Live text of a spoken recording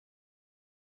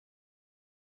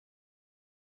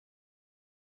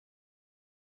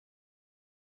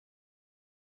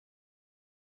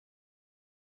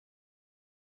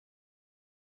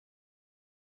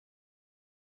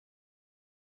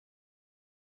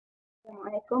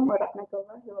Assalamualaikum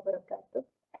warahmatullahi wabarakatuh.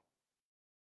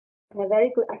 And a very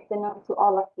good afternoon to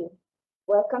all of you.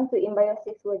 Welcome to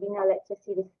INBIOSIS Webinar Lecture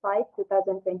Series 5,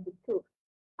 2022.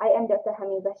 I am Dr.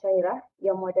 Hamidah Shairah,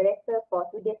 your moderator for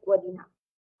today's webinar.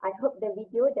 I hope the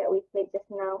video that we played just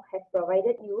now has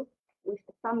provided you with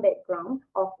some background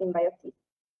of INBIOSIS.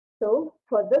 So,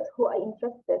 for those who are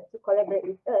interested to collaborate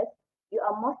with us, you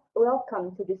are most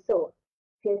welcome to do so.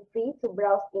 Feel free to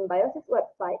browse INBIOSIS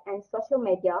website and social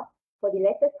media for the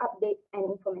latest updates and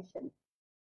information.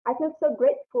 I feel so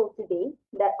grateful today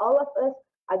that all of us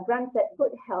are granted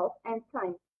good health and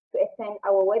time to attend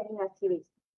our webinar series.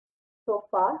 So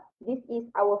far, this is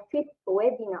our 5th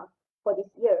webinar for this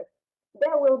year.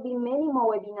 There will be many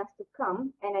more webinars to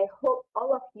come, and I hope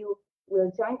all of you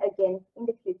will join again in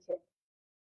the future.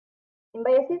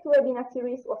 INBIOSIS webinar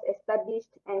series was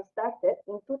established and started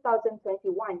in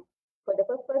 2021 for the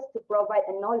purpose to provide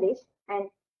a knowledge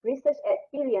and research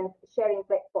experience sharing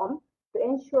platform to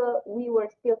ensure we were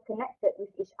still connected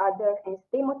with each other and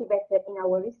stay motivated in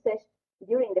our research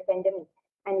during the pandemic.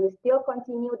 And we still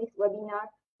continue this webinar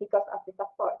because of the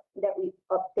support that we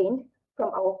obtained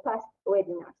from our past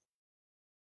webinars.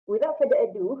 Without further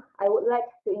ado, I would like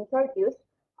to introduce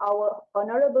our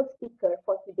honorable speaker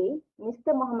for today,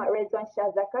 Mr. Muhammad Rezuwan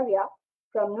Zakaria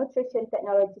from Nutrition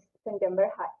Technologies Tanjung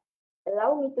Berhad.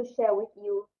 Allow me to share with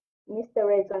you Mr.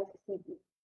 Rezuwan's CV.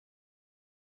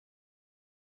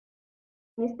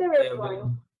 Mr.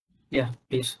 Rezuwan. Yeah,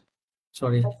 please.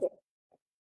 Sorry. Okay.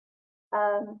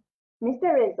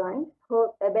 Mr. Rezuwan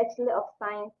holds a Bachelor of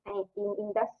Science in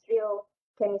Industrial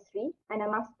Chemistry and a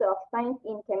Master of Science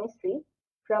in Chemistry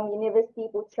from University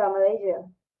Putra, Malaysia.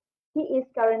 He is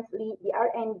currently the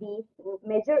R&D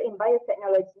Major in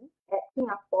Biotechnology at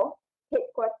Singapore,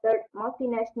 headquartered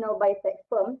multinational biotech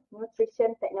firm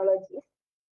Nutrition Technologies,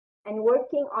 and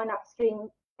working on upstream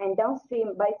and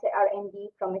downstream biotech R&D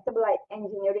from metabolite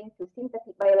engineering to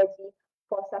synthetic biology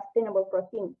for sustainable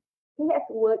protein. He has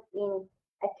worked in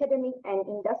academic and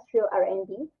industrial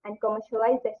R&D and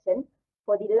commercialization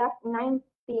for the last 19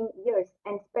 years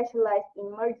and specialized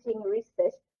in merging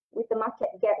research with the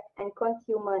market gaps and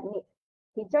consumer needs.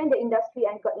 He joined the industry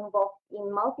and got involved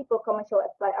in multiple commercial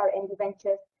applied R&D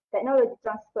ventures, technology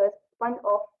transfers, spun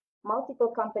off multiple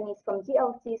companies from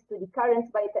GLCs to the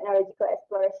current biotechnological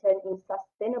exploration in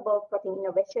sustainable protein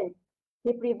innovation.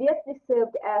 He previously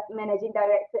served as Managing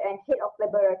Director and Head of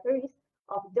Laboratories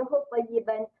of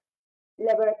𝐬𝐩𝐿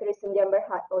Laboratories Tanjung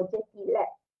Berhad or JT Lab.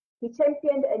 He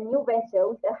championed a new venture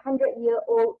with a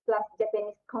 100-year-old plus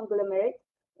Japanese conglomerate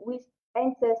which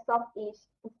enters Southeast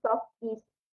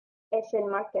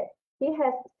Asian market. He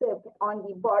has served on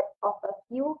the board of a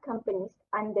few companies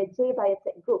under J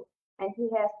Biotech Group, and he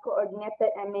has coordinated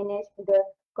and managed the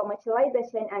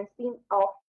commercialization and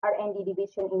spin-off R&D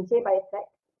division in J Biotech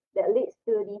that leads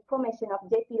to the formation of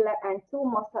JT Lab and 2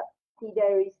 more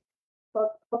subsidiaries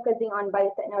focusing on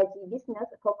biotechnology business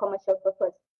for commercial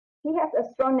purpose. He has a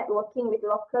strong networking with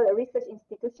local research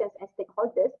institutions and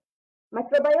stakeholders.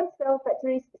 Microbial cell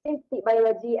factories, synthetic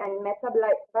biology and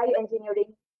metabolite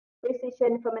bioengineering,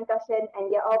 precision fermentation, and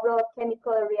their overall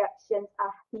chemical reactions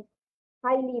are his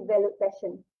highly valued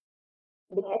passion.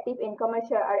 Being active in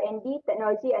commercial R&D,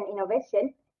 technology, and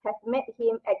innovation has made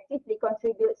him actively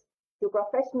contribute to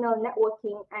professional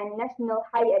networking and national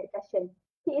higher education.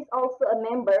 He is also a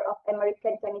member of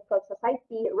American Chemical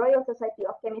Society, Royal Society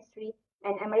of Chemistry,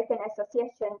 and American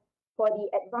Association for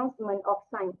the Advancement of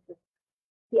Sciences.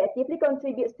 He actively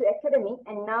contributes to academic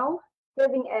and now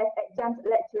serving as adjunct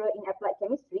lecturer in applied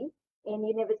chemistry in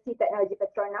University Technology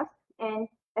Petronas and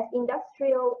as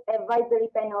industrial advisory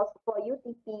panels for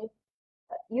UTP,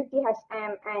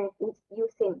 𝐸𝐭𝐻M, and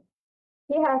𝐬𝐭𝐮.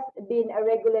 He has been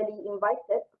regularly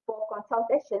invited for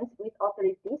consultations with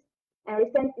authorities and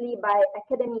recently by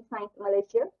Academy Science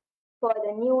Malaysia for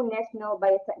the new National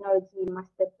Biotechnology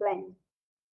Master Plan.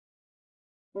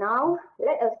 Now,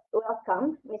 let us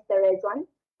welcome Mr. Rezuwan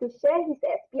to share his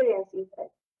experience with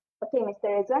us. Okay,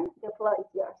 Mr. Rezuwan, the floor is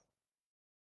yours.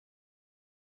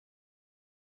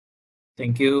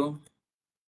 Thank you.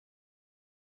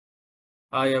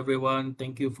 Hi, everyone.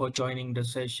 Thank you for joining the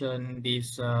session,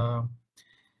 this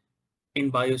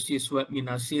INBIOSIS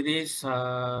webinar series.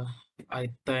 I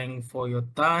thank for your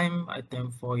time. I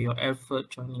thank for your effort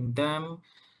joining them.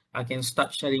 I can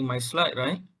start sharing my slide,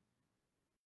 right?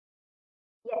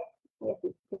 Yes.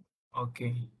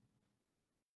 Okay.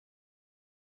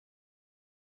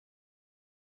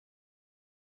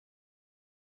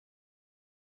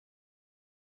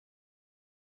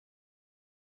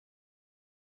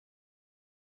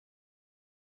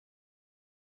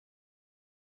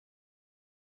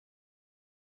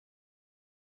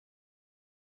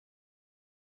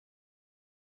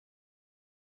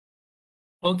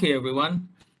 Okay, everyone.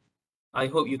 I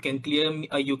hope you can hear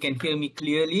me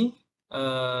clearly.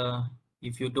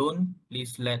 If you don't,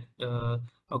 please let the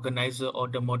organizer or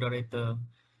the moderator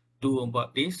do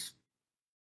about this.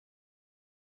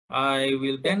 I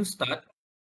will then start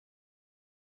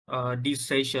this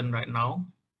session right now.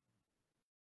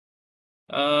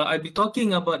 I'll be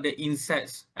talking about the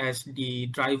insects as the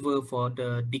driver for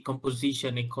the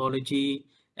decomposition ecology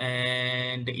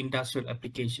and the industrial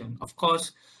application. Of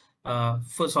course,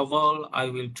 first of all, I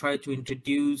will try to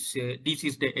introduce, this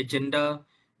is the agenda.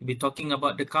 We'll be talking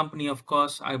about the company, of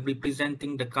course. I'm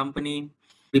representing the company,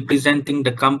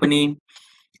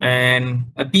 and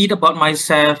a bit about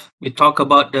myself. We talk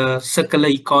about the circular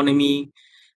economy,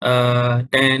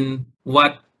 then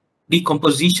what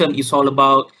decomposition is all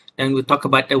about. Then we talk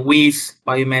about the waste,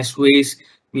 biomass waste.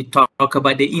 We talk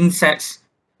about the insects,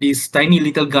 these tiny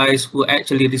little guys who are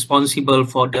actually responsible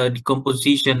for the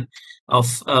decomposition of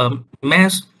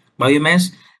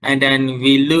biomass. And then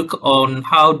we look on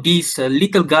how this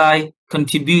little guy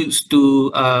contributes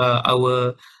to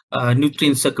our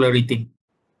nutrient circularity.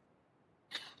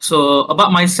 So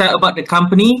about myself, about the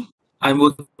company, I'm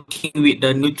working with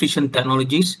the nutrition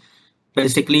technologies.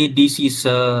 Basically, this is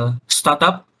a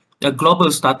startup, a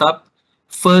global startup.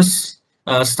 First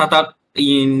startup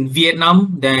in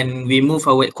Vietnam, then we move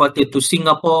our headquarters to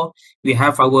Singapore. We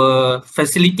have our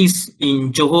facilities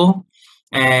in Johor,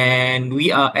 and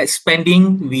we are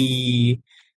expanding. We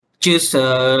just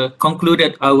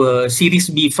concluded our Series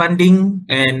B funding,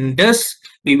 and thus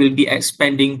we will be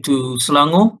expanding to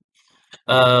Selangor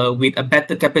with a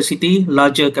better capacity,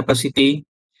 larger capacity,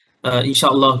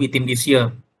 inshallah within this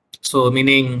year. So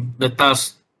meaning the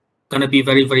task gonna be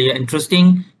very, very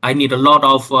interesting. I need a lot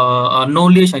of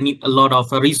knowledge. I need a lot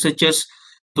of researchers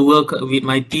to work with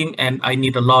my team, and I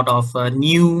need a lot of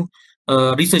new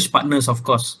research partners, of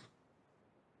course.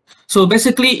 So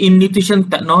basically in nutrition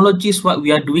technologies, what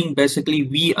we are doing, basically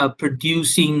we are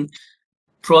producing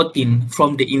protein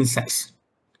from the insects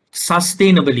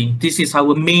sustainably. This is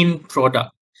our main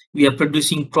product. We are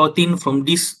producing protein from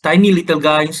these tiny little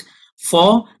guys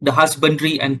for the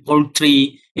husbandry and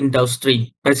poultry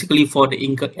industry, basically for the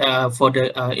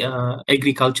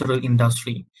agricultural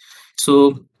industry.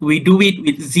 So we do it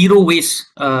with zero waste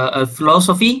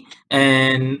philosophy,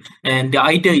 and the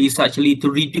idea is actually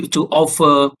to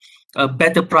offer a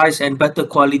better price and better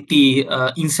quality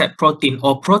insect protein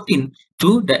or protein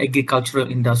to the agricultural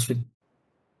industry.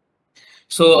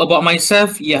 So about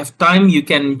myself, you have time, you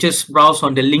can just browse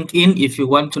on the LinkedIn if you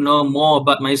want to know more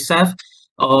about myself,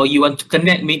 or you want to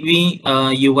connect with me,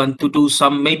 you want to do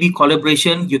some maybe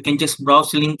collaboration, you can just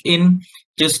browse LinkedIn,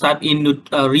 just type in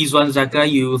Rezuwan Zakaria,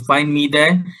 you will find me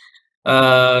there.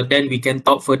 Then we can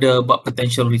talk further about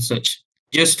potential research.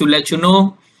 Just to let you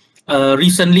know,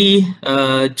 recently,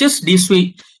 just this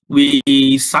week,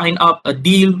 we signed up a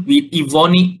deal with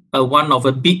𝐕𝐿, one of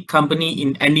a big company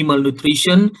in animal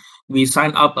nutrition. We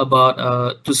signed up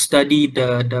about to study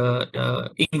the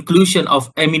inclusion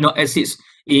of amino acids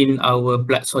in our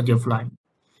blood sodium line.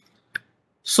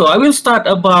 So I will start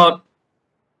about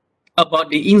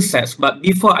the insects, but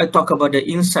before I talk about the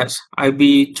insects, I'll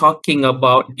be talking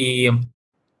about the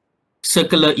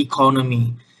circular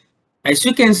economy. As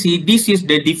you can see, this is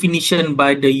the definition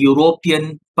by the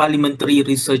European Parliamentary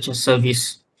Research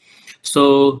Service.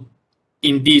 So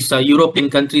in these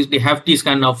European countries, they have this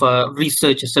kind of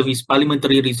research service,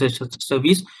 parliamentary research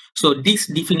service. So this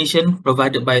definition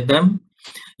provided by them,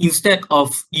 instead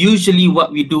of usually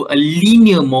what we do, a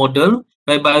linear model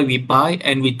whereby we buy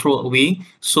and we throw away.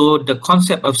 So the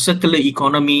concept of circular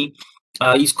economy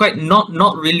is quite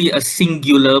not really a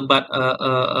singular but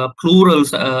a plural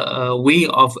way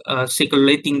of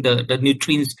circulating the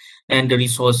nutrients and the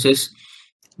resources.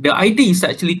 The idea is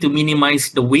actually to minimize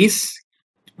the waste,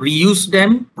 reuse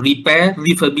them, repair,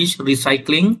 refurbish,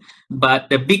 recycling. But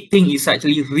the big thing is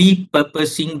actually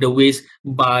repurposing the waste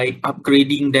by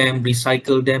upgrading them,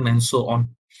 recycle them, and so on.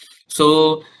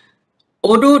 So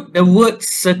although the word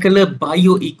circular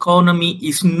bioeconomy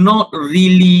is not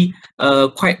really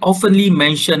quite oftenly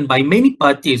mentioned by many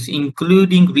parties,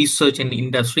 including research and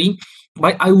industry,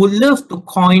 but I would love to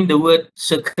coin the word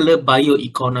circular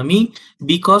bioeconomy,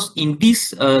 because in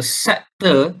this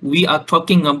sector, we are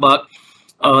talking about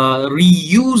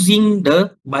reusing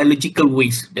the biological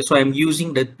waste. That's why I'm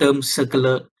using the term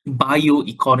circular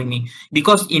bioeconomy,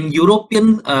 because in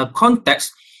European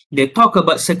context, they talk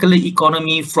about circular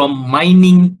economy from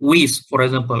mining waste, for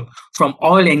example, from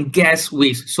oil and gas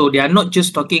waste. So they are not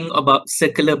just talking about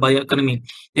circular bioeconomy.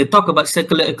 They talk about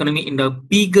circular economy in the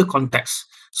bigger context.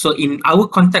 So in our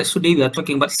context today, we are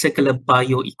talking about circular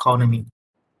bioeconomy.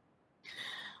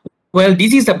 Well,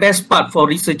 this is the best part for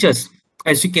researchers.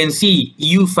 As you can see,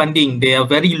 EU funding, they are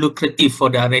very lucrative for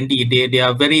the R&D. They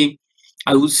are very,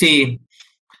 I would say,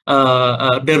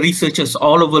 the researchers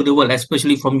all over the world,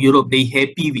 especially from Europe, they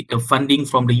happy with the funding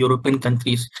from the European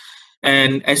countries.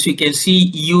 And as you can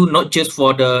see, EU, not just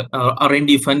for the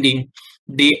R&D funding,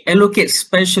 they allocate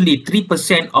especially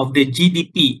 3% of the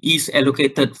GDP is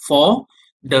allocated for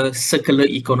the circular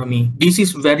economy. This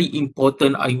is very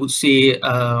important, I would say,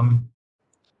 uh,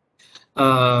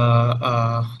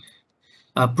 uh,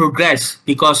 progress,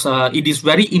 because it is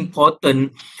very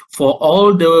important for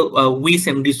all the waste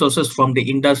and resources from the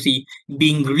industry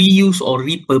being reused or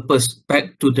repurposed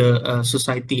back to the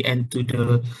society and to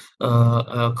the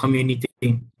community.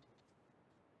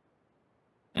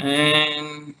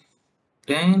 And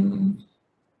then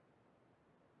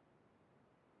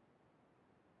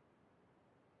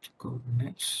go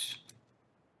next.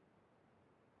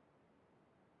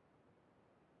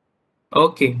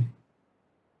 Okay.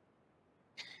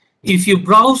 If you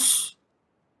browse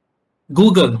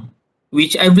Google,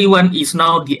 which everyone is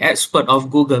now the expert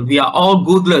of Google, we are all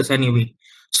Googlers anyway.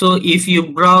 So if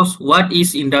you browse what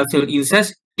is industrial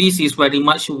insects, this is very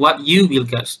much what you will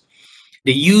get.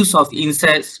 The use of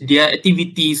insects, their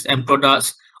activities and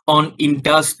products on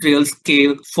industrial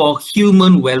scale for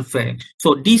human welfare.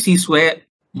 So this is where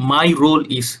my role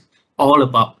is all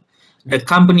about. The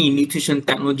company Nutrition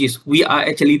Technologies, we are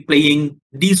actually playing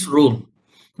this role.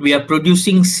 We are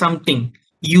producing something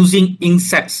using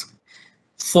insects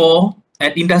for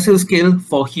at industrial scale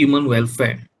for human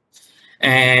welfare.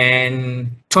 And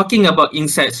talking about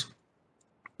insects,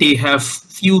 they have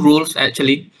few roles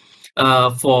actually.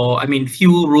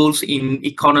 Few roles in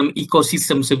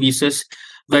ecosystem services.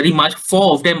 Very much,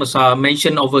 four of them are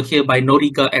mentioned over here by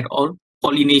Noriga et al.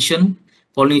 Pollination,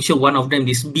 one of them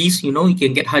is bees. You know, you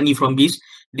can get honey from bees.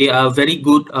 They are very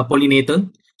good pollinator.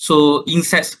 So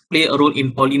insects play a role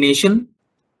in pollination,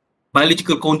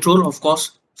 biological control, of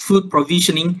course, food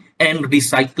provisioning, and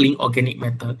recycling organic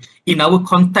matter. In our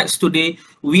context today,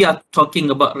 we are talking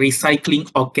about recycling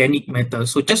organic matter.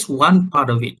 So just one part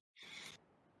of it.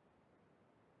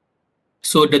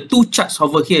 So the two charts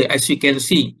over here, as you can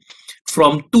see,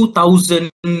 from 2000,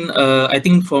 I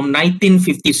think from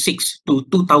 1956 to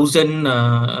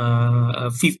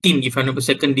 2015, if I'm not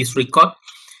mistaken, this record,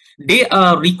 they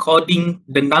are recording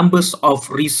the numbers of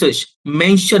research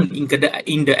mentioned in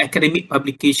the academic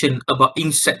publication about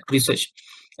insect research.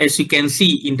 As you can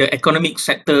see in the economic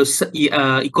sector,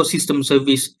 ecosystem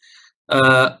service,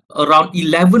 around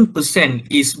 11%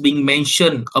 is being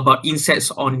mentioned about insects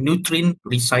on nutrient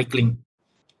recycling.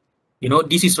 You know,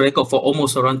 this is record for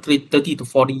almost around 30 to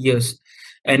 40 years.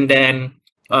 And then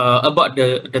about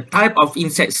the type of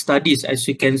insect studies, as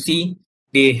you can see,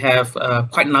 they have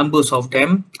quite numbers of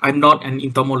them. I'm not an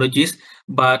entomologist,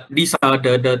 but these are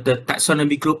the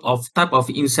taxonomy group of type of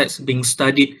insects being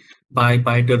studied by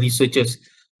the researchers,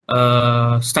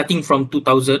 starting from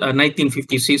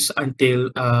 1956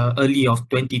 until early of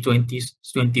 2020s,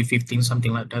 2015,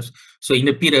 something like that. So in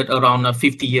a period around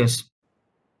 50 years.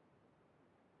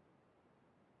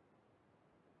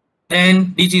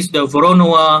 And this is the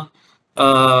Voronoi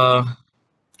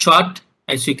chart.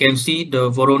 As you can see, the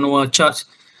Voronoi charts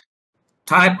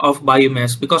type of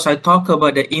biomass. Because I talk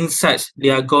about the insects, they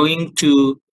are going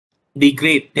to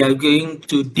degrade, they are going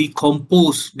to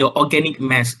decompose the organic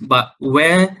mass. But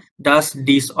where does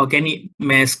this organic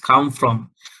mass come from?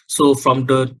 So from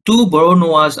the two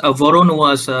Voronoi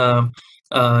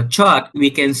chart, we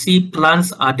can see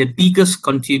plants are the biggest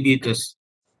contributors.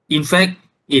 In fact,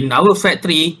 in our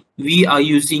factory, we are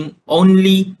using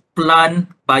only plant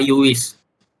biowaste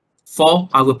for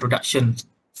our production,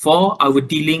 for our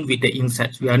dealing with the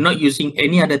insects. We are not using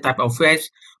any other type of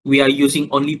waste. We are using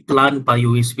only plant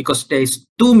biowaste because there is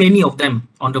too many of them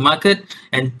on the market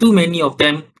and too many of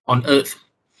them on Earth.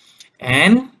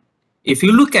 And if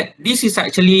you look at this, is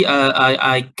actually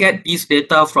I get this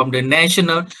data from the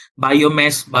National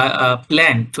Biomass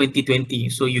Plan 2020,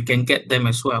 so you can get them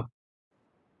as well.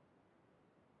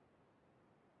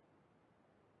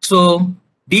 So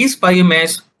these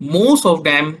biomass, most of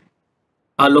them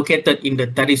are located in the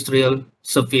terrestrial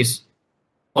surface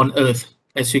on Earth,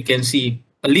 as you can see,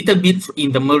 a little bit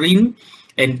in the marine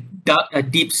and a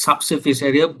deep subsurface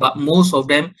area, but most of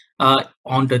them are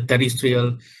on the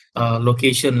terrestrial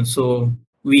location. So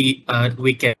we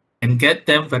can get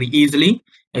them very easily.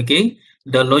 Okay,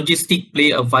 the logistic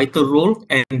play a vital role,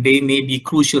 and they may be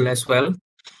crucial as well.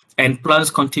 And plants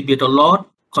contribute a lot,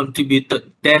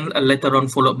 contributed then later on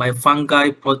followed by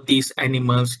fungi, protists,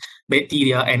 animals,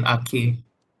 bacteria, and archaea.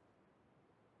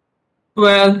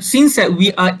 Well, since that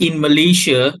we are in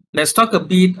Malaysia, let's talk a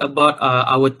bit about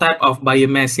our type of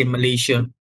biomass in Malaysia.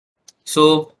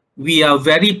 So we are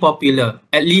very popular,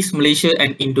 at least Malaysia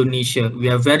and Indonesia.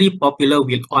 We are very popular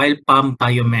with oil palm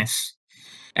biomass.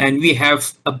 And we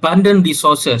have abundant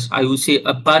resources, I would say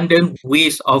abundant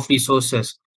waste of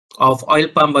resources of oil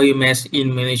palm biomass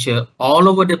in Malaysia, all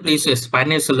over the places,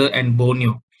 Peninsula and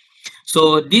Borneo.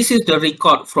 So this is the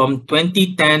record from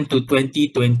 2010 to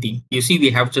 2020. You see, we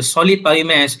have the solid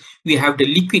biomass, we have the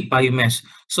liquid biomass.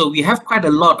 So we have quite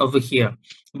a lot over here.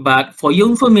 But for your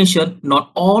information,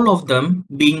 not all of them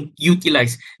being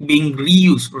utilized, being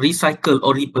reused, recycled,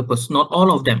 or repurposed. Not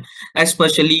all of them,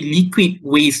 especially liquid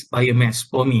waste biomass.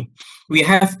 For me, we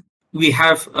have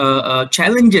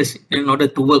challenges in order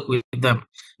to work with them.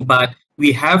 But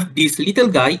we have this little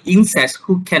guy, insects,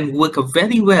 who can work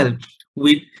very well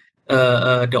with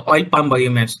the oil palm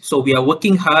biomass. So we are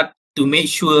working hard to make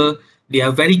sure they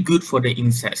are very good for the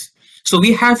insects. So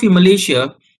we have in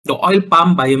Malaysia the oil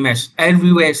palm biomass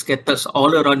everywhere, scattered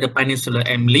all around the peninsula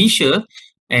and Malaysia.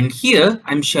 And here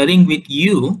I'm sharing with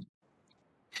you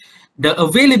the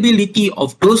availability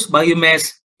of those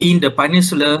biomass in the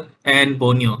peninsula and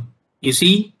Borneo. You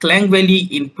see, Klang Valley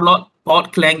in Port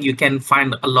Klang, you can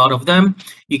find a lot of them.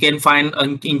 You can find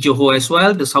in Johor as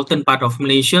well, the southern part of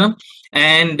Malaysia,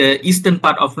 and the eastern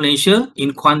part of Malaysia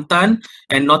in Kuantan,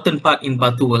 and northern part in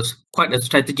Batu Wars. Quite a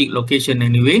strategic location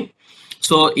anyway.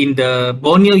 So in the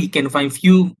Borneo, you can find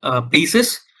few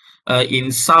places in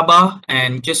Sabah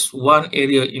and just one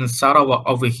area in Sarawak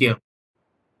over here.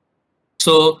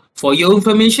 So for your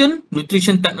information,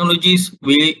 Nutrition Technologies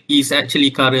is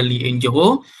actually currently in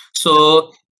Johor.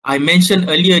 So I mentioned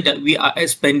earlier that we are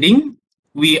expanding.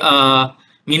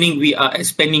 Meaning we are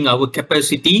expanding our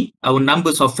capacity, our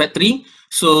numbers of factory.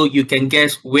 So you can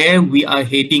guess where we are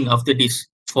heading after this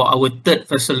for our third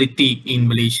facility in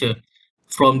Malaysia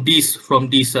from this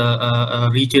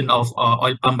region of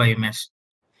oil palm biomass.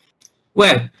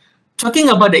 Well, talking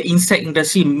about the insect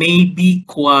industry may be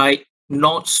quite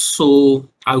not so,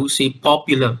 I would say,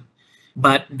 popular,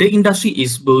 but the industry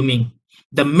is booming.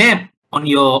 The map on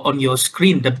your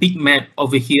screen, the big map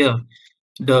over here,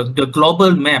 the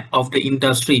global map of the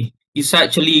industry is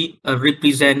actually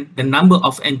represent the number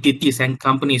of entities and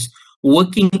companies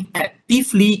working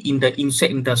actively in the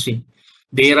insect industry.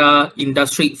 There are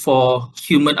industry for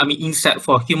insect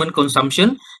for human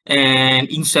consumption and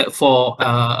insect for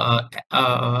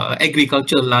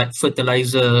agriculture like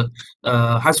fertilizer,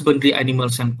 husbandry,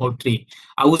 animals and poultry.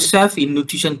 Ourselves in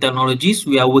Nutrition Technologies,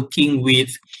 we are working with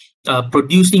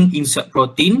producing insect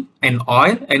protein and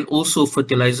oil and also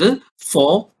fertilizer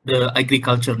for the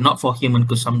agriculture, not for human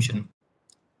consumption.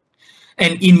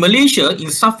 And in Malaysia,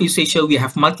 in Southeast Asia, we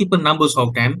have multiple numbers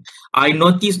of them. I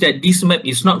noticed that this map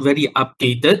is not very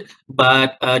updated,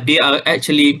 but they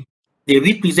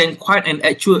represent quite an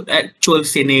actual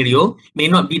scenario, may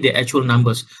not be the actual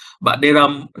numbers, but there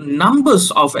are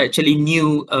numbers of actually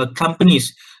new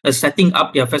companies setting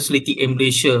up their facility in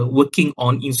Malaysia, working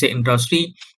on insect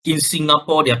industry. In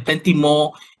Singapore, there are plenty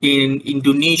more, in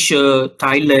Indonesia,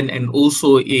 Thailand, and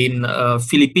also in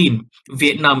Philippines,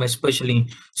 Vietnam especially.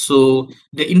 So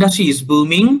the industry is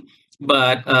booming,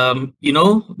 but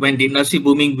when the industry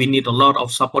booming, we need a lot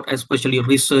of support, especially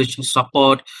research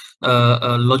support,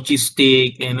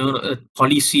 logistic,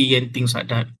 policy and things like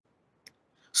that.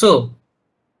 So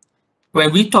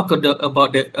when we talk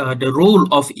about the role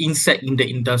of insect in the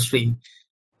industry,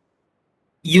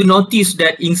 you notice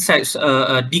that insects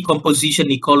decomposition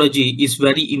ecology is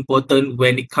very important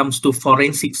when it comes to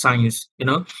forensic science.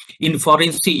 In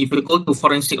forensic, if you go to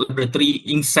forensic laboratory,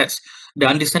 insects, the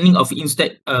understanding of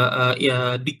insect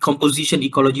decomposition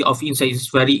ecology of insects is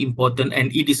very important,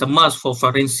 and it is a must for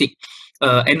forensic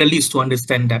analysts to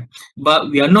understand that.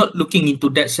 But we are not looking into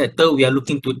that sector. We are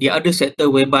looking to the other sector,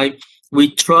 whereby we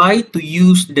try to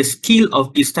use the skill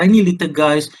of these tiny little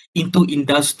guys into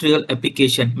industrial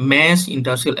application, mass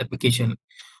industrial application,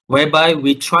 whereby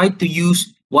we try to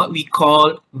use what we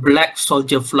call black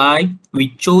soldier fly.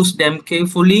 We chose them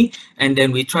carefully, and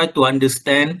then we try to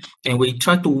understand and we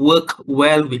try to work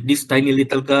well with this tiny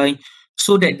little guy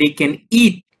so that they can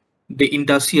eat the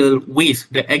industrial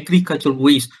waste, the agricultural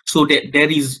waste, so that there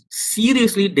is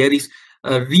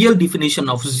a real definition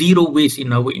of zero waste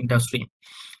in our industry.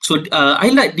 So I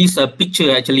like this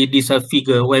picture, actually, this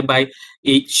figure, whereby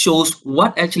it shows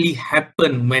what actually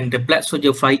happened when the black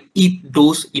soldier fly eat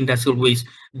those industrial waste.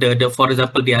 For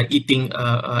example, they are eating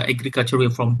agricultural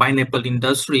waste from pineapple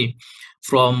industry,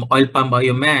 from oil palm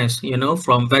biomass,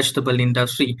 from vegetable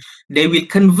industry. They will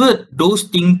convert those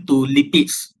things to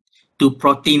lipids, to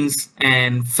proteins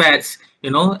and fats,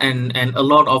 and a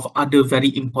lot of other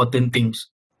very important things.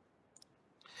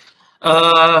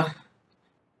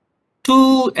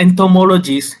 To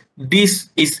entomologists, this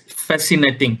is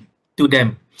fascinating to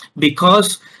them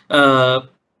because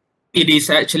it is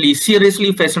actually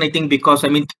seriously fascinating because, I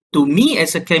mean, to me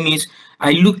as a chemist,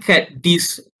 I look at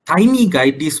this tiny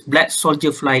guy, this black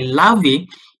soldier fly larvae,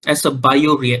 as a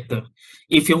bioreactor.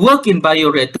 If you work in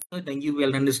bioreactor, then you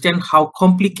will understand how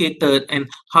complicated and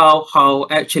how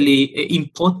actually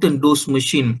important those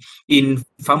machines in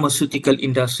pharmaceutical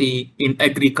industry, in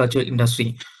agriculture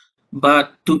industry.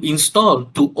 But to install,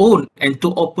 to own, and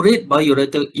to operate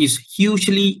bioreactor is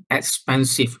hugely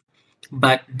expensive.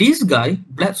 But this guy,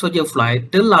 black soldier fly,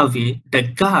 the larvae, the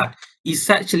guard, is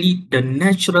actually the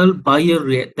natural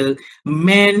bioreactor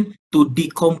meant to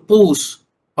decompose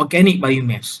organic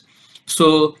biomass.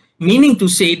 So, meaning to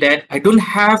say that I don't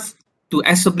have to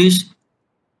establish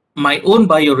my own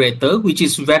bioreactor, which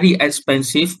is very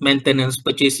expensive, maintenance,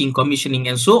 purchasing, commissioning,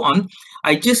 and so on.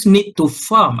 I just need to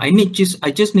farm. I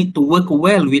just need to work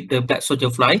well with the black soldier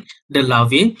fly, the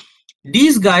larvae.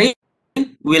 These guys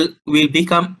will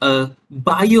become a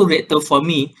bioreactor for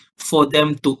me, for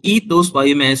them to eat those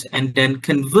biomass and then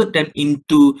convert them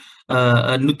into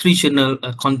nutritional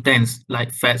contents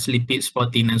like fats, lipids,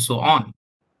 protein, and so on.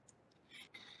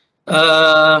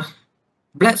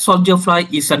 Black soldier fly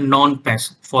is a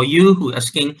non-pest. For you who are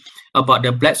asking about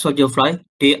the black soldier fly,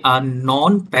 they are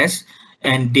non-pest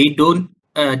and they don't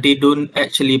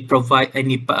actually provide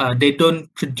any they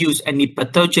don't produce any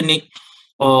pathogenic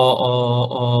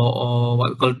or what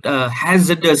we call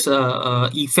hazardous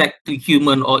effect to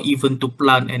human or even to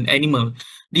plant and animal.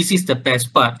 This is the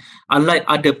best part. Unlike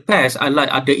other pests, unlike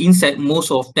other insects,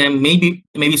 most of them, maybe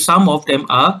some of them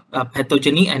are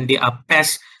pathogenic and they are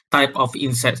pest type of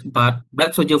insects, but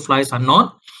black soldier flies are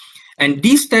not. And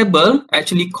this table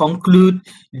actually conclude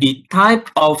the type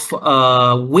of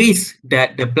waste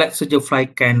that the black soldier fly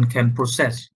can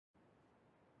process.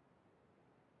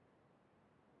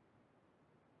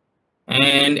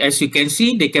 And as you can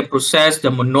see, they can process the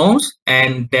monomes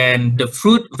and then the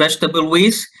fruit vegetable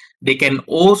waste. They can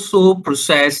also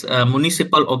process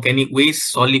municipal organic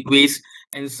waste, solid waste,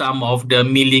 and some of the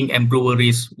milling and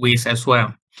breweries waste as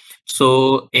well.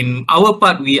 So in our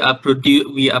part, we are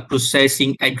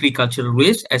processing agricultural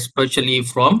waste, especially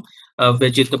from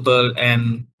vegetable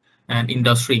and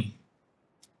industry.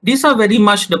 These are very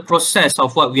much the process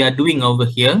of what we are doing over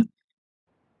here.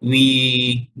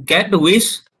 We get the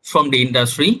waste from the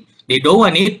industry. They don't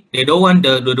want it. They don't want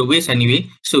the waste anyway.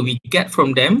 So we get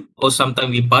from them, or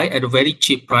sometimes we buy at a very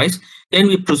cheap price. Then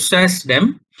we process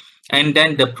them, and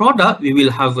then the product we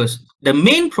will harvest. The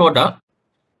main product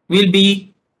will be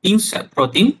insect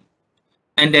protein,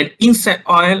 and then insect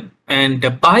oil, and the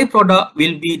byproduct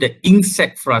will be the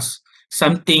insect frass.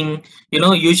 Something,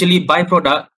 usually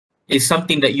byproduct is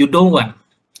something that you don't want.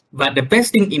 But the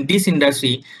best thing in this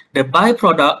industry, the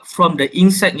byproduct from the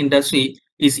insect industry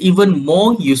is even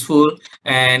more useful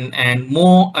and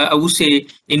more, I would say,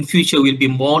 in future will be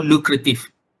more lucrative.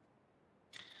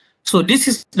 So this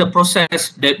is the process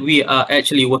that we are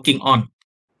actually working on.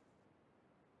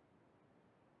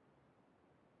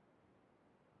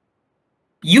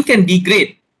 You can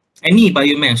degrade any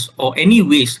biomass or any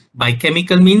waste by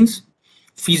chemical means,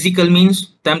 physical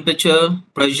means, temperature,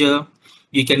 pressure.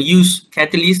 You can use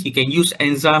catalyst, you can use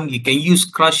enzyme, you can use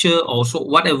crusher, or so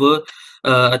whatever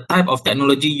type of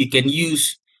technology. You can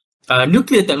use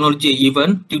nuclear technology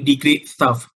even to degrade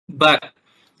stuff. But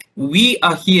we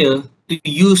are here to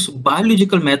use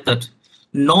biological methods,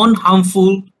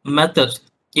 non-harmful methods,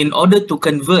 in order to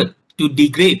convert, to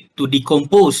degrade, to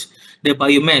decompose the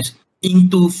biomass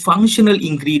into functional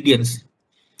ingredients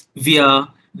via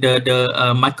the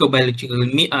microbiological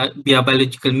via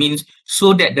biological means,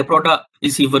 so that the product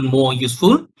is even more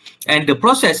useful and the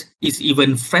process is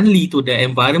even friendly to the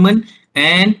environment,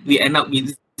 and we end up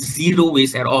with zero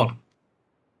waste at all.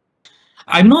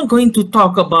 I'm not going to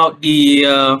talk about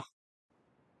the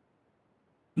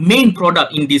main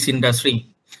product in this industry,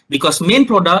 because main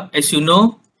product, as you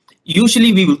know,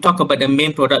 usually we will talk about the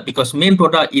main product because main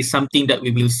product is something that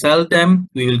we will sell them,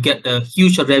 we will get a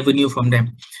huge revenue from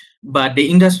them. But the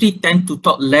industry tend to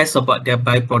talk less about their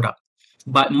byproduct.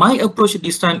 But my approach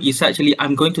this time is actually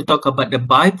I'm going to talk about the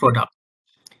byproduct.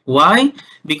 Why?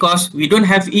 Because we don't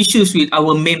have issues with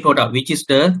our main product, which is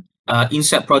the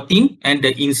insect protein and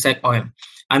the insect oil.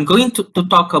 I'm going to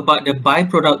talk about the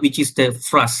byproduct, which is the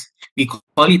frass. We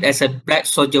call it as a black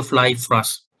soldier fly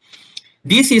frass.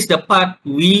 This is the part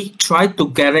we try to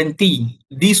guarantee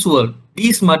this world,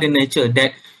 this mother nature,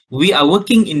 that we are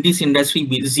working in this industry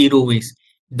with zero waste.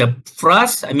 The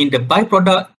frass, I mean the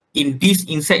byproduct, in this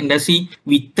insect industry,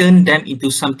 we turn them into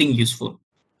something useful.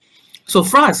 So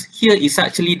frass here is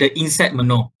actually the insect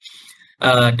manure,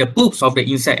 the poops of the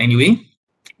insect anyway,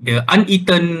 the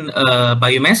uneaten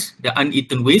biomass, the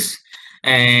uneaten waste,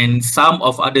 and some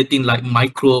of other things like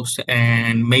microbes,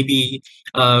 and maybe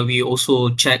we also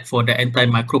check for the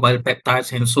antimicrobial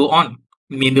peptides and so on,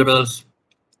 minerals.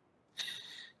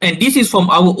 And this is from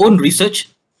our own research.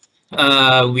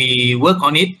 We work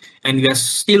on it, and we are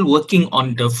still working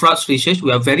on the frass research.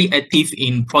 We are very active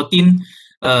in protein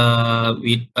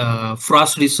with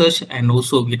frass research and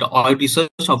also with the oil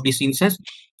research of these insects.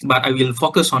 But I will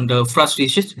focus on the frass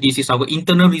research. This is our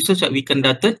internal research that we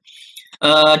conducted.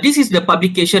 This is the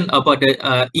publication about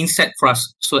the insect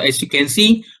frass. So as you can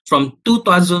see, from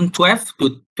 2012 to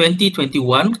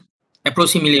 2021,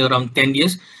 approximately around 10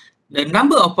 years, the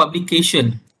number of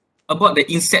publication about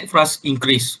the insect frass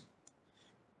increased.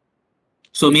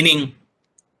 So meaning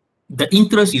the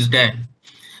interest is there.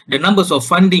 The numbers of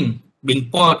funding being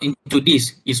poured into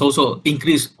this is also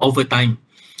increased over time.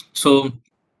 So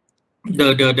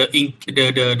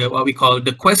the what we call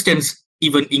the questions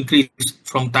even increase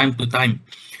from time to time.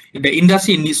 The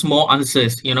industry needs more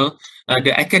answers, you know.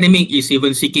 The academic is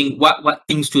even seeking what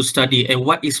things to study and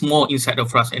what is more inside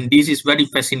of frass, and this is very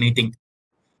fascinating.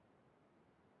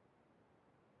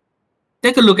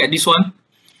 Take a look at this one.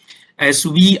 As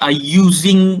we are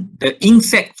using the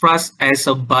insect frass as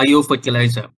a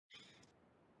biofertilizer.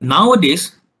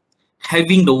 Nowadays,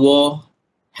 having the war,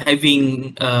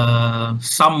 having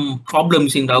some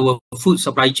problems in our food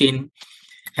supply chain,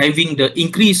 having the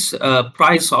increased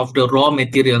price of the raw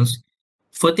materials,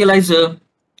 fertilizer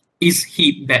is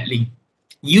hit badly.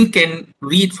 You can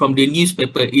read from the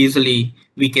newspaper easily.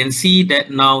 We can see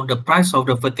that now the price of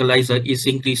the fertilizer is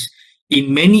increased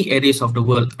in many areas of the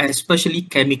world, especially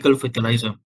chemical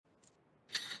fertilizer.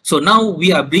 So now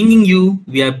we are bringing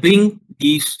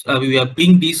this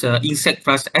insect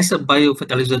frass as a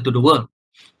biofertilizer to the world.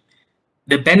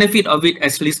 The benefit of it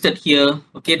as listed here,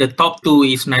 okay, the top two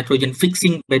is nitrogen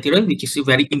fixing bacteria, which is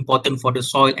very important for the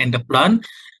soil and the plant,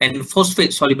 and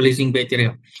phosphate solubilizing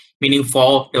bacteria, meaning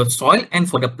for the soil and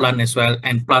for the plant as well,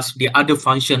 and plus the other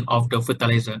function of the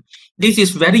fertilizer. This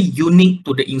is very unique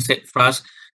to the insect frass.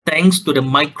 Thanks to the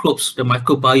microbes, the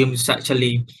microbiome is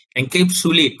actually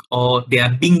encapsulated, or they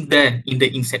are being there in the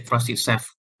insect frass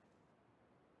itself.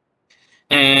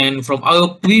 And from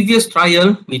our previous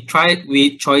trial, we tried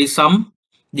with Choisum,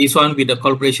 this one with the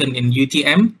collaboration in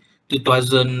UTM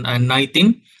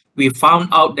 2019. We found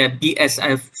out that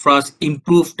BSF frass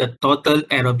improved the total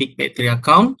aerobic bacteria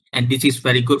count, and this is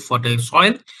very good for the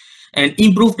soil, and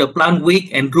improve the plant weight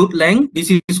and root length.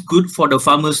 This is good for the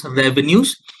farmers'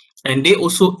 revenues. And they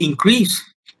also increase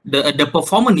the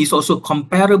performance is also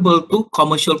comparable to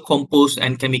commercial compost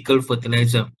and chemical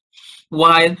fertilizer.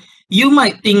 While you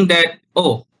might think that,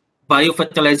 oh,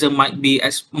 biofertilizer might be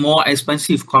more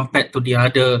expensive compared to the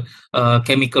other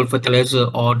chemical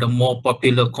fertilizer or the more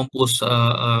popular compost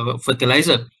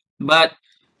fertilizer, but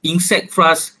insect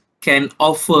frass can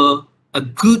offer a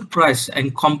good price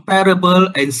and comparable,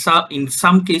 and in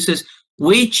some cases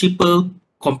way cheaper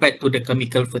compared to the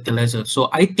chemical fertilizer. So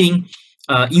I think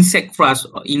insect frass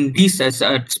in this as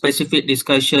a specific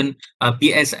discussion,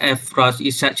 BSF frass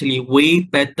is actually way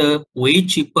better, way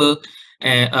cheaper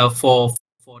for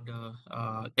the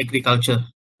agriculture.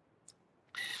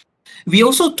 We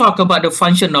also talk about the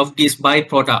function of this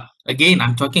byproduct. Again,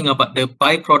 I'm talking about the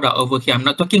byproduct over here. I'm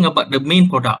not talking about the main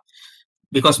product,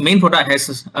 because main product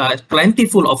has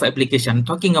plentiful of application. I'm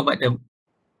talking about the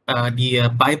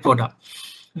byproduct.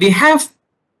 They have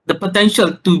the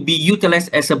potential to be utilized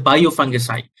as a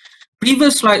biofungicide.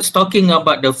 Previous slides talking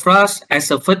about the frass as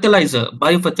a fertilizer,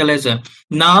 biofertilizer.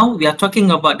 Now we are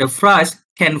talking about the frass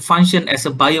can function as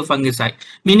a biofungicide.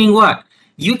 Meaning what?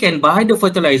 You can buy the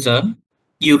fertilizer,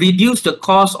 you reduce the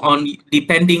cost on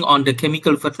depending on the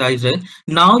chemical fertilizer.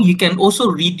 Now you can also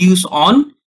reduce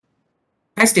on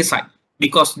pesticide,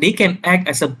 because they can act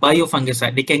as a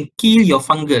biofungicide. They can kill your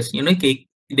fungus, you know,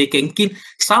 they can kill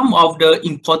some of the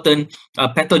important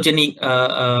pathogenic to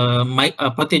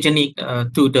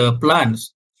the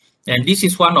plants. And this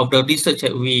is one of the research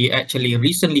that we actually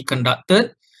recently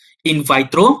conducted in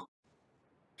vitro.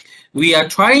 We are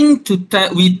trying to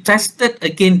we tested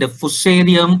again the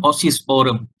Fusarium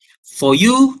oxysporum. For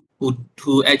you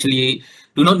who actually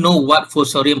do not know what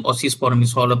Fusarium oxysporum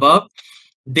is all about,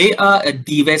 they are a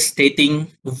devastating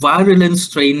virulent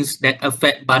strains that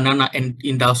affect banana and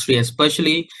industry,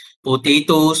 especially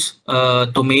potatoes,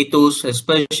 tomatoes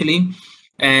especially.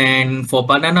 And for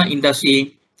banana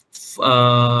industry,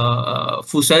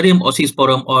 Fusarium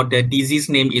oxysporum, or the disease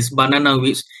name is banana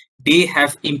wilt, they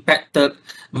have impacted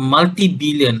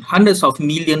multi-billion, hundreds of $1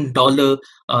 million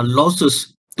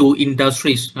losses to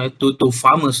industries, to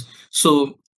farmers.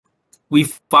 So we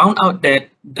found out that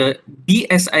the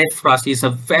BSF rust is a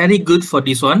very good for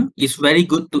this one. It's very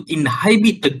good to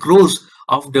inhibit the growth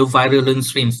of the virulent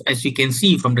strains, as you can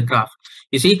see from the graph.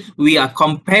 You see, we are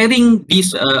comparing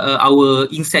this our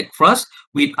insect rust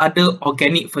with other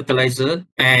organic fertilizer,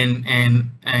 and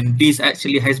this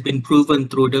actually has been proven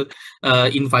through the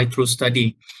in vitro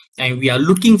study. And we are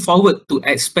looking forward to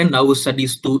expand our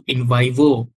studies to in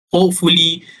vivo,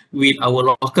 hopefully with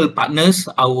our local partners,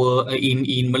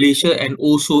 in Malaysia, and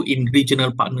also in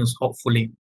regional partners,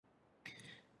 hopefully.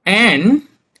 And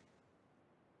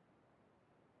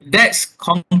that's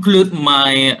conclude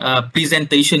my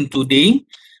presentation today.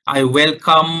 I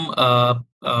welcome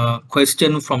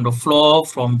question from the floor,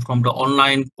 from the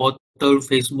online portal,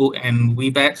 Facebook and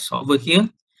Webex over here.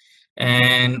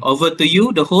 And over to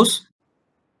you, the host.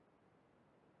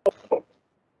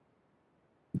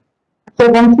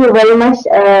 So thank you very much,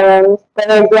 Mr.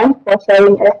 Rezuwan, for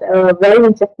sharing us a very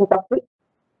interesting topic.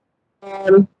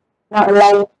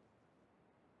 Now,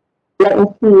 let me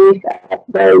see if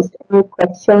there is any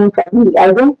question from the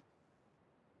audience.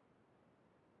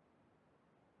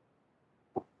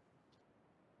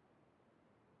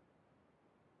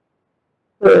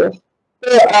 Okay.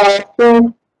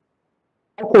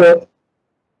 Okay.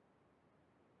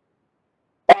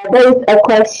 There is a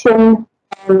question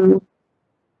from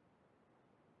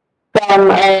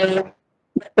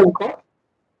Dr. Go.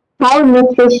 How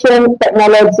nutrition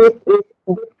technologies is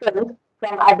different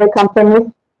from other companies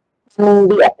in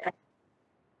BSF?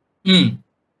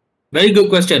 Very good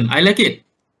question. I like it.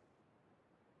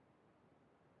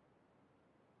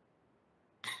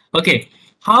 Okay.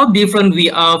 How different we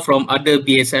are from other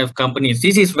BSF companies?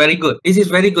 This is very good. This is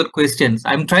very good questions.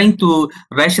 I'm trying to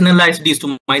rationalize this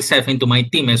to myself and to my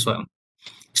team as well.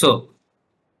 So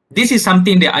this is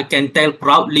something that I can tell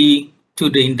proudly to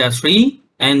the industry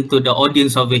and to the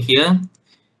audience over here.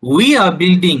 We are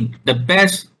building the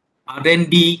best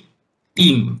R&D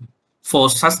team for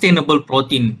sustainable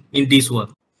protein in this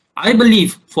world. I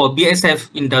believe for BSF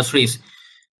Industries,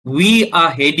 we are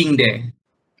heading there.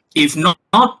 If not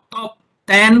top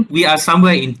 10, we are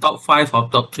somewhere in top 5 or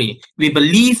top 3. We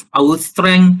believe our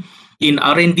strength in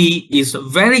R&D is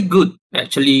very good,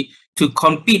 actually, to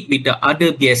compete with the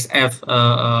other BSF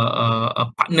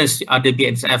partners, other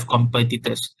BSF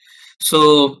competitors.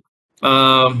 So,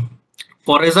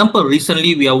 for example,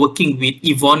 recently we are working with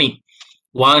𝐕𝐿𝐼,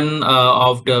 one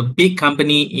of the big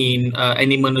company in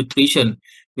animal nutrition.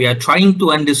 We are trying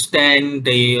to understand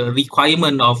the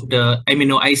requirement of the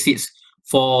amino acids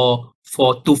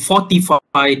to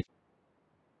fortify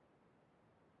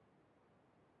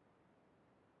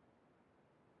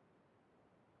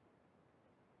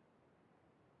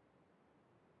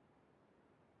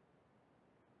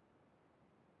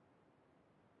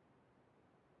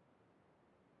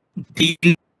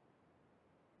the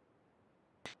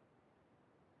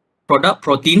product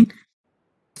protein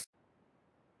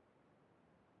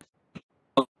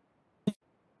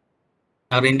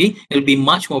R&D. It'll be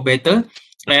much more better,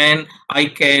 and I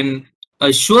can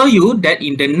assure you that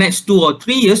in the next 2 or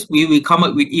 3 years we will come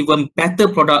up with even better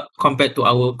product compared to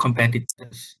our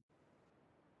competitors.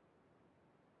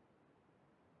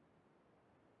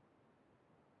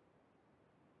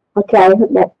 Okay, I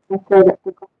hope that answered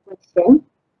the question.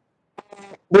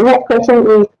 The next question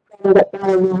is from Dr.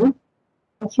 Rezuwan.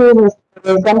 Thank you, Mr.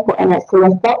 Rezuwan, for an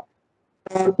excellent talk.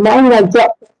 Now your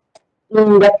job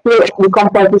in the field of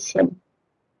decomposition.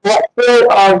 What field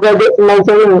or verdict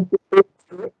measuring is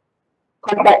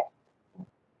compared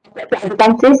to other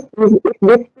countries? Is this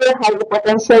field has the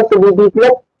potential to be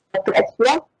developed or to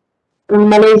explore? In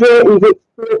Malaysia, is it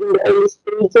still in the early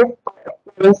stages or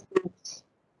advanced stage?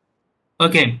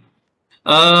 Okay.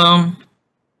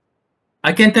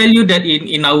 I can tell you that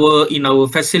in our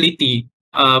facility,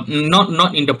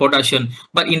 not in the production,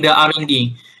 but in the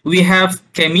R&D, we have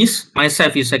chemists.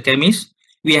 Myself is a chemist.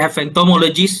 We have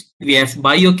entomologists. We have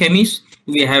biochemists.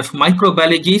 We have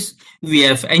microbiologists. We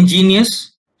have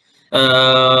engineers.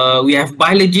 We have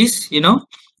biologists.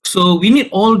 So we need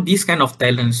all these kind of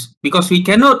talents, because we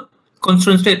cannot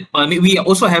concentrate. We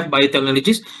also have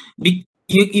biotechnologists.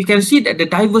 You can see that the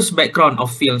diverse background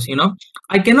of fields.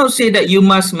 I cannot say that you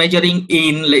must measuring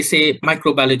in, let's say,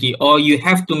 microbiology, or you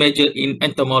have to measure in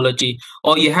entomology,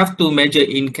 or you have to measure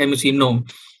in chemistry. No.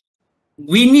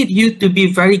 we need you to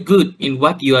be very good in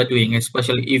what you are doing,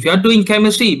 especially if you are doing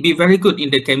chemistry, be very good in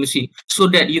the chemistry so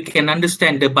that you can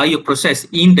understand the bioprocess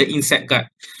in the insect gut.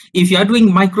 If you are doing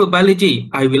microbiology,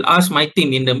 I will ask my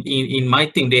team in my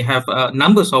team, they have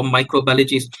numbers of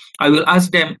microbiologists. I will ask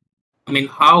them, I mean,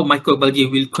 how microbiology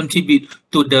will contribute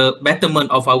to the betterment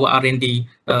of our R&D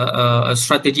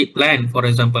strategic plan, for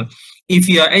example. If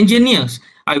you are engineers,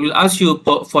 I will ask you,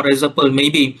 for example,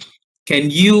 maybe can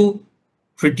you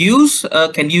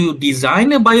can you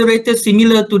design a bioreactor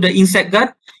similar to the insect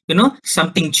gut? You know,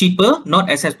 something cheaper,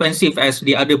 not as expensive as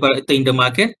the other bioreactor in the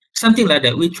market, something like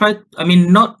that. We try, I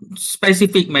mean, not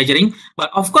specific measuring,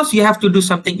 but of course you have to do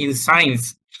something in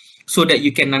science so that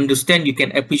you can understand, you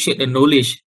can appreciate the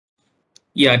knowledge.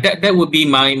 Yeah, that would be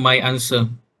my answer.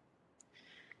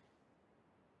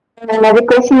 Another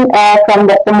question from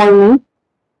Dr. Molini.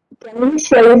 Can you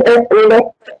share with us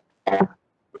what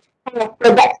kind of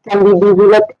products can be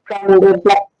developed from the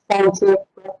blood culture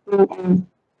protein and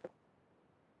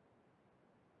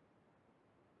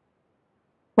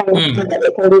kind of product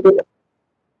that can be developed?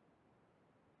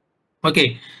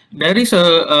 Okay, there is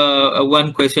a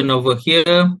one question over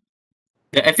here.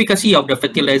 The efficacy of the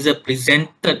fertilizer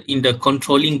presented in the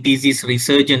controlling disease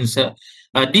resurgence.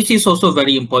 This is also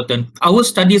very important. Our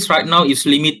studies right now is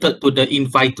limited to the in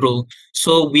vitro.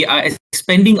 So we are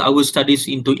expanding our studies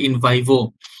into in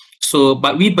vivo. So,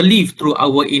 but we believe through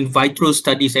our in vitro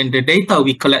studies and the data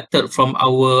we collected from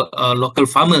our local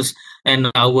farmers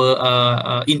and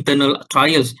our internal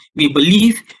trials, we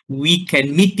believe we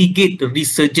can mitigate the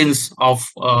resurgence of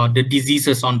the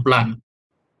diseases on plant.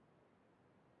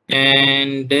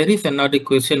 And there is another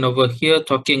question over here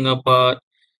talking about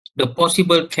the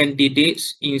possible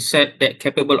candidates insect that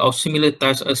capable of similar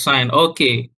tasks assigned.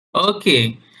 Okay,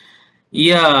 okay.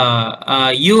 Yeah,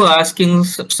 you are asking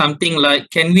something like,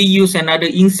 can we use another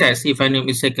insect, if I'm not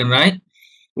mistaken, right?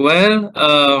 Well,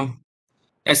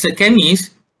 as a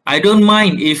chemist, I don't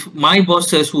mind if my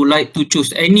bosses would like to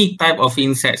choose any type of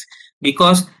insects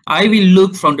because I will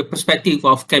look from the perspective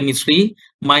of chemistry.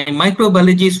 My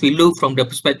microbiologists will look from the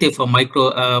perspective of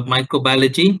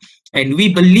microbiology, and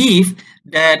we believe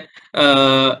that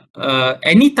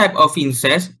any type of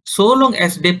insects, so long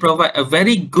as they provide a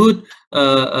very good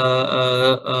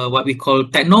what we call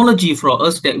technology for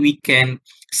us that we can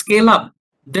scale up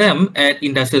them at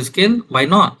industrial scale, why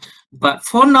not? But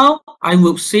for now, I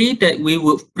would say that we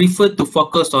would prefer to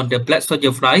focus on the black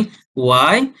soldier fly.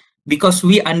 Why? Because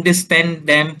we understand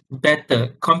them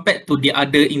better compared to the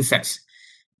other insects.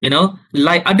 You know,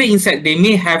 like other insects, they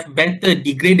may have better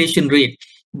degradation rate,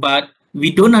 but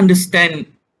we don't understand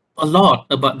a lot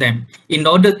about them. In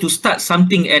order to start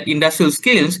something at industrial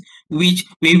scales, which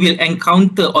we will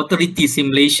encounter authorities in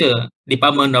Malaysia,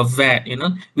 Department of Vet, you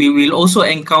know, we will also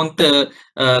encounter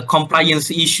compliance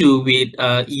issue with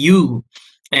EU,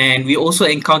 and we also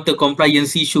encounter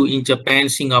compliance issue in Japan,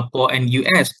 Singapore, and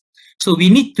US. So we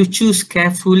need to choose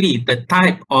carefully the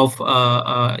type of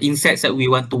insects that we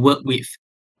want to work with.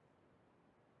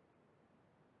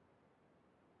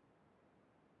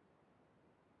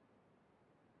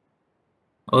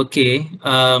 Okay.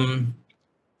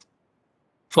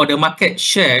 For the market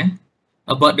share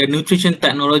about the nutrition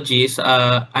technologies,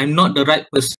 I'm not the right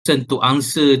person to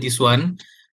answer this one,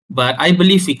 but I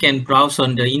believe we can browse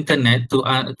on the internet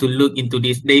to look into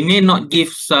this. They may not give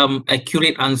some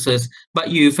accurate answers, but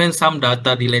you find some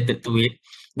data related to it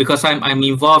because I'm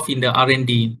involved in the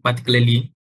R&D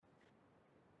particularly.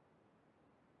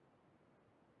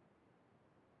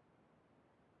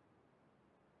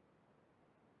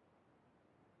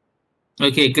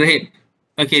 Okay, great.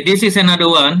 Okay, this is another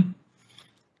one.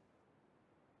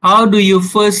 How do you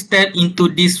first step into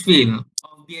this field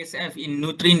of BSF in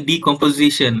nutrient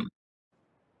decomposition?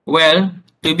 Well,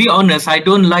 to be honest, I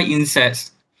don't like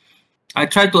insects. I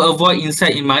try to avoid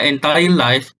insect in my entire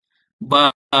life,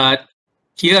 but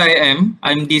here I am.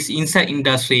 I'm this insect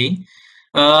industry.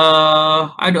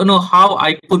 I don't know how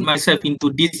I put myself into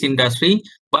this industry,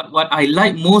 but what I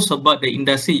like most about the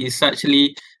industry is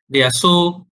actually they are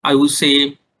so, I would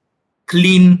say,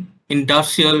 clean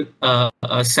industrial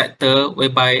sector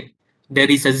whereby there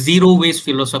is a zero waste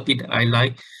philosophy that I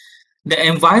like. The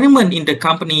environment in the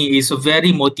company is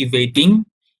very motivating.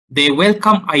 They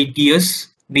welcome ideas,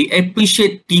 they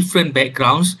appreciate different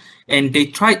backgrounds, and they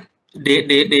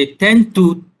tend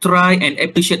to try and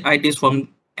appreciate ideas from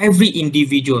every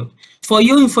individual. For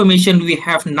your information, we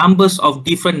have numbers of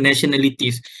different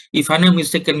nationalities. If I'm not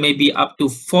mistaken, maybe up to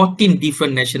 14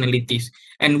 different nationalities.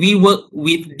 And we work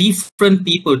with different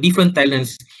people, different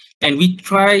talents, and we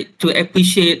try to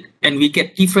appreciate and we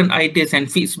get different ideas and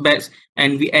feedbacks,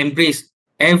 and we embrace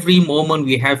every moment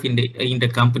we have in the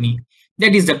company.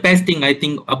 That is the best thing I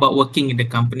think about working in the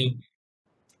company.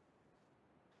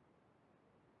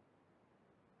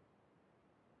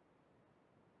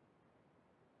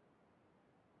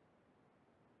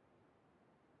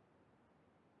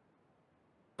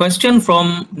 Question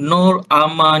from Noor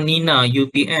Amanina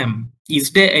UPM. Is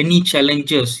there any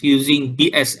challenges using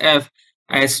BSF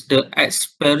as the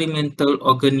experimental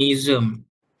organism?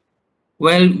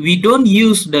 Well, we don't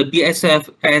use the BSF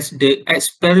as the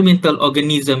experimental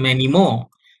organism anymore.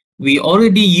 We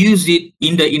already use it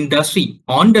in the industry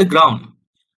on the ground.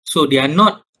 So they are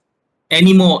not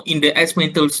anymore in the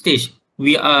experimental stage.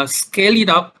 We are scale it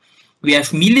up. We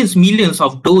have millions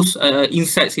of those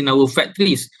insects in our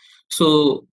factories.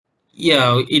 So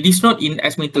yeah, it is not in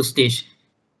experimental stage.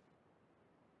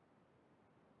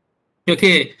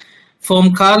 Okay,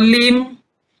 from Carlin,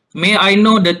 may I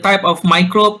know the type of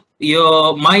microbe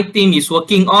my team is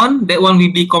working on? That one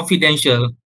will be confidential.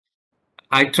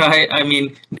 I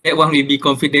mean, that one will be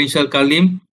confidential,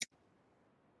 Carlin.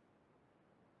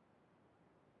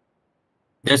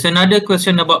 There's another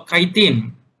question about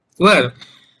chitin. Well,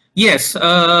 yes,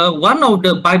 one of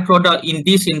the byproduct in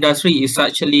this industry is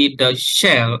actually the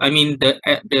shell. I mean,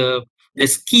 the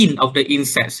skin of the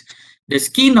insects. The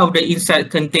skin of the insect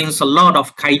contains a lot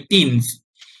of chitins,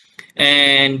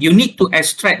 and you need to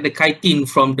extract the chitin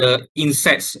from the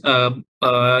insect's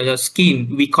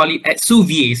skin. We call it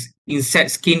exuviase.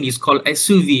 Insect skin is called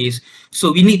exuviase.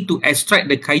 So we need to extract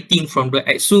the chitin from the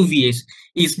exuviase.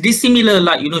 It's dissimilar,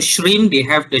 like, shrimp. They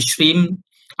have the shrimp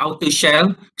outer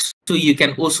shell, so you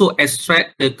can also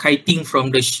extract the chitin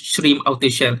from the shrimp outer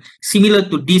shell. Similar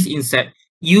to this insect,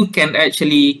 you can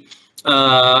actually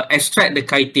extract the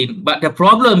chitin. But the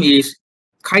problem is,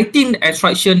 chitin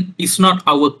extraction is not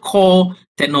our core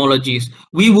technologies.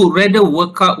 We would rather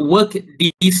work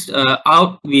this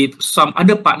out with some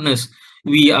other partners.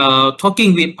 We are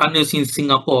talking with partners in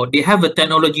Singapore. They have a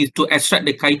technology to extract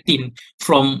the chitin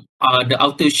from the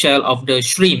outer shell of the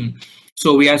shrimp.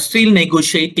 So we are still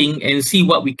negotiating and see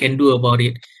what we can do about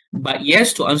it. But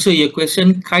yes, to answer your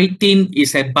question, chitin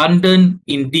is abundant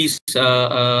in these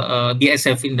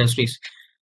BSF industries.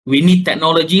 We need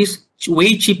technologies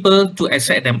way cheaper to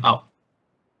extract them out.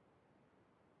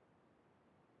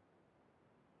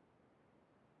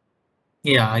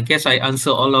 Yeah, I guess I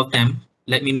answer all of them.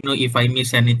 Let me know if I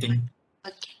miss anything.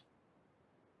 Okay.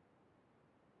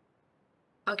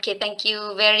 Okay, thank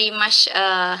you very much,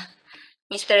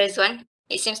 Mr. Rezuwan.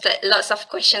 It seems that lots of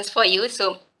questions for you.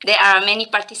 So there are many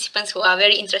participants who are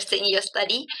very interested in your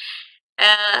study.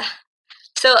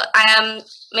 So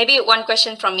maybe one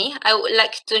question from me. I would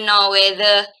like to know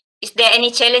whether is there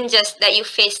any challenges that you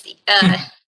faced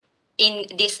in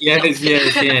this job?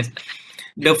 Yes.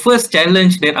 The first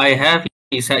challenge that I have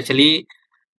is actually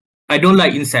I don't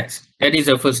like insects. That is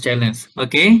the first challenge.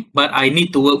 Okay, but I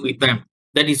need to work with them.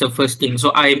 That is the first thing.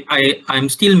 So I'm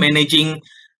still managing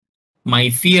my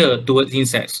fear towards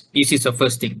insects. This is the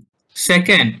first thing.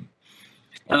 Second,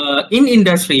 in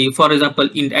industry, for example,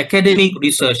 in academic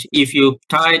research, if you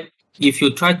try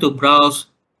to browse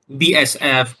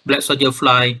BSF, black soldier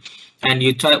fly, and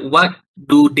you try what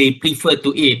do they prefer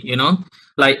to eat,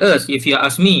 like us, if you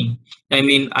ask me, I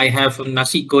mean, I have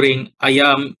nasi goreng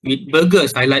ayam with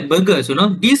burgers. I like burgers,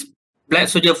 These black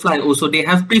soldier fly also, they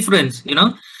have preference,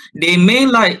 They may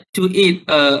like to eat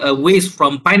a waste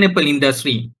from pineapple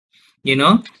industry,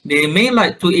 They may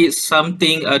like to eat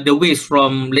something, the waste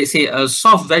from, let's say, a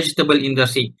soft vegetable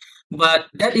industry. But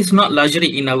that is not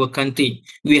luxury in our country.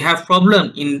 We have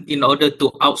problem in order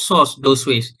to outsource those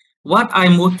waste. What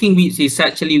I'm working with is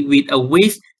actually with a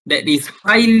waste that is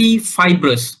highly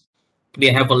fibrous. They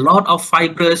have a lot of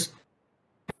fibers.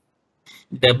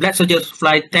 The black soldier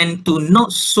fly tend to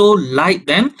not so like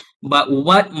them, but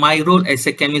what my role as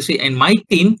a chemistry and my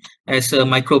team as a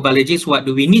microbiologist, what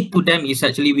do we need to them is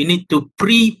actually we need to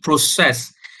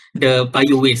pre-process the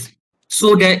bio waste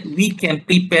so that we can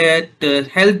prepare the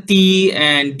healthy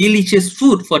and delicious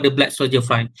food for the black soldier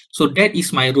fly. So that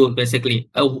is my role basically.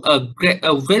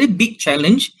 A very big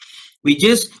challenge. We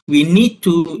need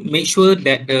to make sure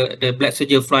that the black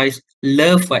soldier flies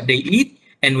love what they eat.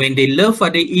 And when they love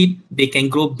what they eat, they can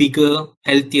grow bigger,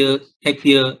 healthier,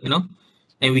 happier,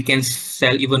 and we can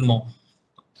sell even more.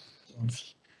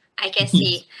 I can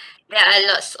see there are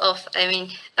lots of,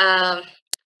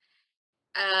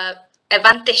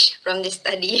 advantage from this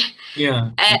study.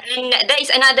 Yeah. And there is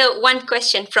another one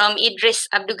question from Idris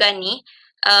Abdugani.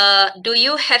 Do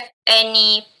you have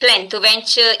any plan to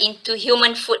venture into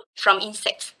human food from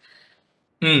insects?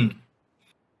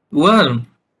 Well,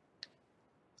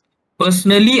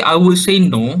 personally, I would say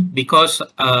no, because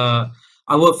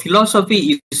our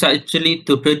philosophy is actually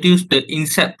to produce the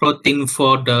insect protein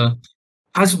for the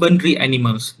husbandry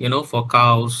animals, you know, for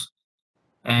cows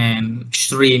and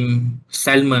shrimp,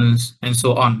 salmons, and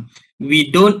so on.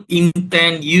 We don't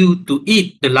intend you to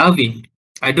eat the larvae.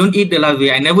 I don't eat the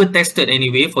larvae. I never tested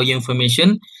anyway, for your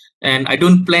information, and I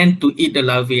don't plan to eat the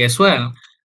larvae as well.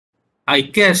 I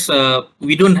guess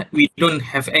we don't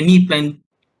have any plan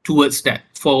towards that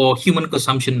for human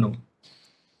consumption. No.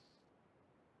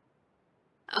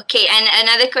 Okay, and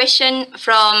another question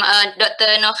from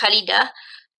Dr. Nur Khalida.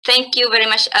 Thank you very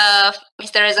much,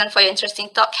 Mr. Rezuwan, for your interesting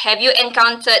talk. Have you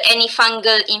encountered any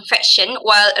fungal infection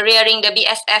while rearing the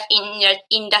BSF in your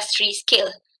industry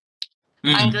scale?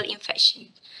 Fungal infection.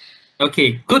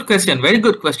 Okay, good question. Very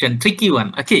good question. Tricky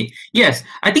one. Okay, yes,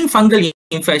 I think fungal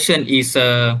infection is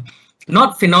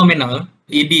not phenomenal.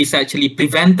 It is actually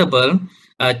preventable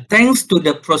thanks to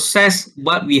the process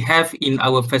what we have in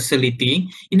our facility.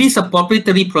 It is a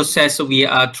proprietary process we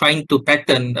are trying to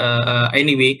patent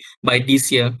anyway by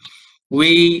this year.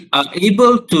 We are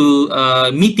able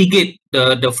to mitigate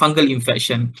the fungal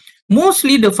infection.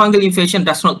 Mostly the fungal infection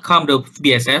does not come from the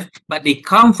BSF, but they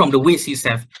come from the waste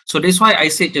itself. So that's why I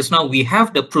said just now we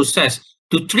have the process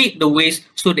to treat the waste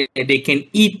so that they can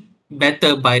eat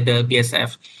better by the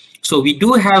BSF. So we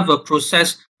do have a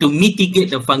process to mitigate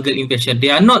the fungal infection. They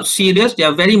are not serious, they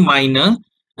are very minor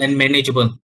and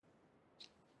manageable.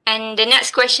 And the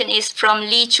next question is from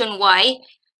𝐒𝐞𝐿.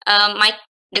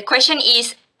 The question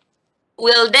is,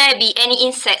 will there be any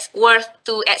insects worth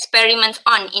to experiment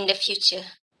on in the future?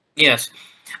 Yes.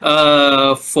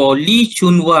 For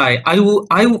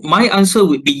𝐒𝐞𝐿, my answer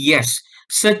would be yes.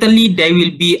 Certainly, there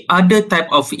will be other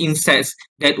type of insects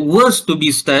that worth to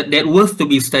be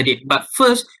studied. But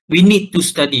first, we need to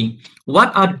study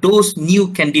what are those new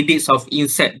candidates of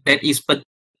insect that is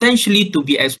potentially to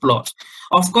be explored.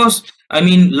 Of course, I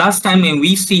mean, last time when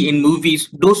we see in movies,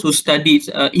 those who studied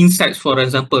insects, for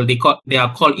example, they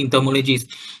are called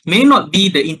entomologists, may not be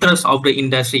the interest of the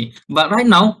industry. But right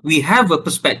now, we have a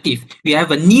perspective. We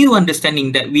have a new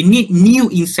understanding that we need new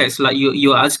insects like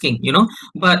you're asking, you know.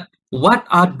 But what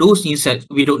are those insects?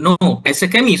 We don't know. As a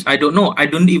chemist, I don't know. I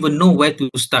don't even know where to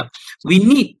start. We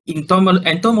need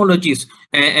entomologists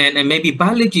and maybe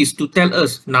biologists to tell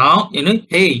us now, you know,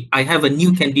 hey, I have a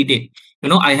new candidate. You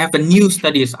know, I have a new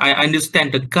studies. I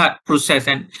understand the gut process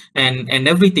and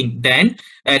everything. Then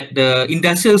at the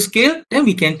industrial scale, then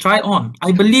we can try on.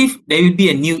 I believe there will be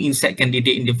a new insect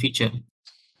candidate in the future.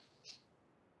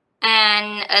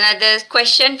 And another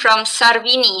question from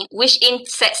Sarvini. Which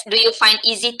insects do you find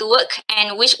easy to work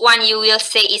and which one you will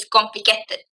say is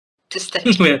complicated to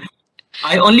study? Well,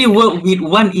 I only work with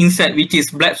one insect, which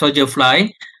is black soldier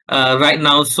fly right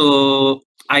now. So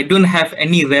I don't have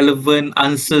any relevant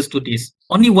answers to this.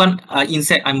 Only one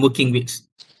insect I'm working with.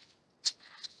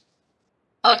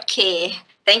 Okay.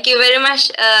 Thank you very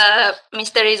much,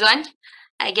 Mr. Rezuwan.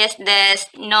 I guess there's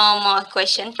no more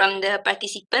question from the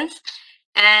participants.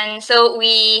 And so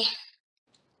we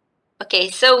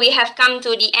have come to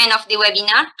the end of the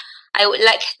webinar. I would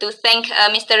like to thank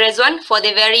Mr. Rezuwan for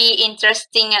the very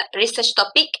interesting research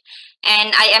topic.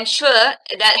 And I am sure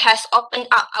that has opened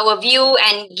up our view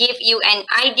and give you an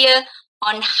idea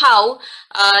on how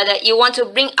that you want to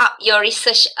bring up your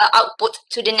research output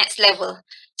to the next level.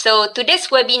 So today's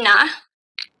webinar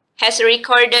has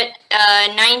recorded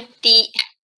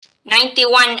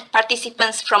 91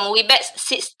 participants from Webex,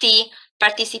 60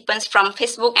 participants from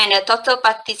Facebook, and the total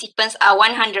participants are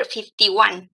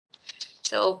 151.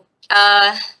 So,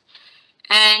 and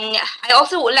I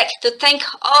also would like to thank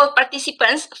all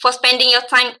participants for spending your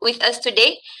time with us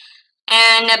today.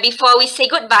 And before we say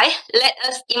goodbye, let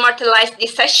us immortalize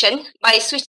this session by switching